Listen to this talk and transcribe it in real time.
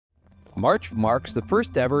March marks the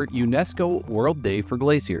first ever UNESCO World Day for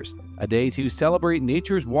Glaciers, a day to celebrate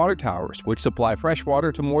nature's water towers, which supply fresh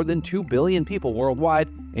water to more than 2 billion people worldwide,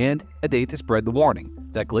 and a day to spread the warning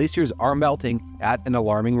that glaciers are melting at an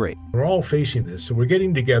alarming rate. We're all facing this, so we're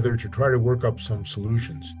getting together to try to work up some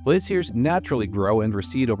solutions. Glaciers naturally grow and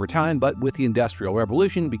recede over time, but with the Industrial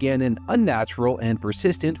Revolution began an unnatural and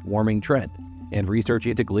persistent warming trend. And research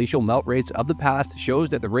into glacial melt rates of the past shows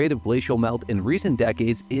that the rate of glacial melt in recent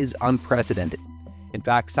decades is unprecedented. In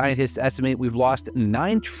fact, scientists estimate we've lost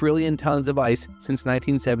 9 trillion tons of ice since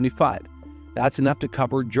 1975. That's enough to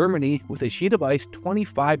cover Germany with a sheet of ice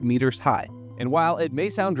 25 meters high. And while it may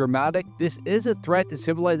sound dramatic, this is a threat to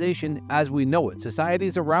civilization as we know it.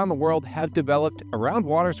 Societies around the world have developed around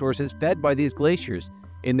water sources fed by these glaciers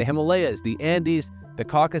in the Himalayas, the Andes, the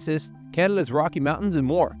Caucasus, Canada's Rocky Mountains, and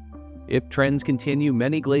more. If trends continue,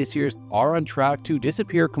 many glaciers are on track to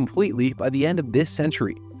disappear completely by the end of this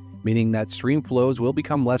century, meaning that stream flows will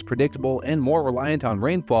become less predictable and more reliant on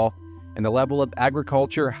rainfall, and the level of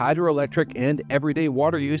agriculture, hydroelectric, and everyday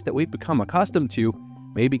water use that we've become accustomed to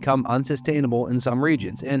may become unsustainable in some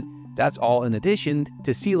regions, and that's all in addition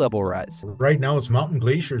to sea level rise. Right now, it's mountain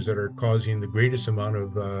glaciers that are causing the greatest amount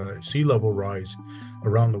of sea level rise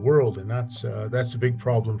around the world, and that's a big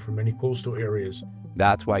problem for many coastal areas.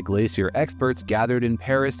 That's why glacier experts gathered in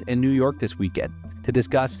Paris and New York this weekend to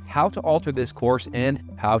discuss how to alter this course and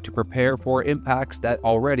how to prepare for impacts that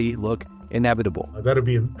already look inevitable. That'll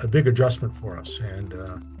be a big adjustment for us, and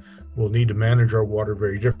we'll need to manage our water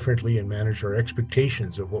very differently and manage our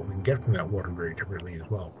expectations of what we can get from that water very differently as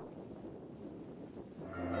well.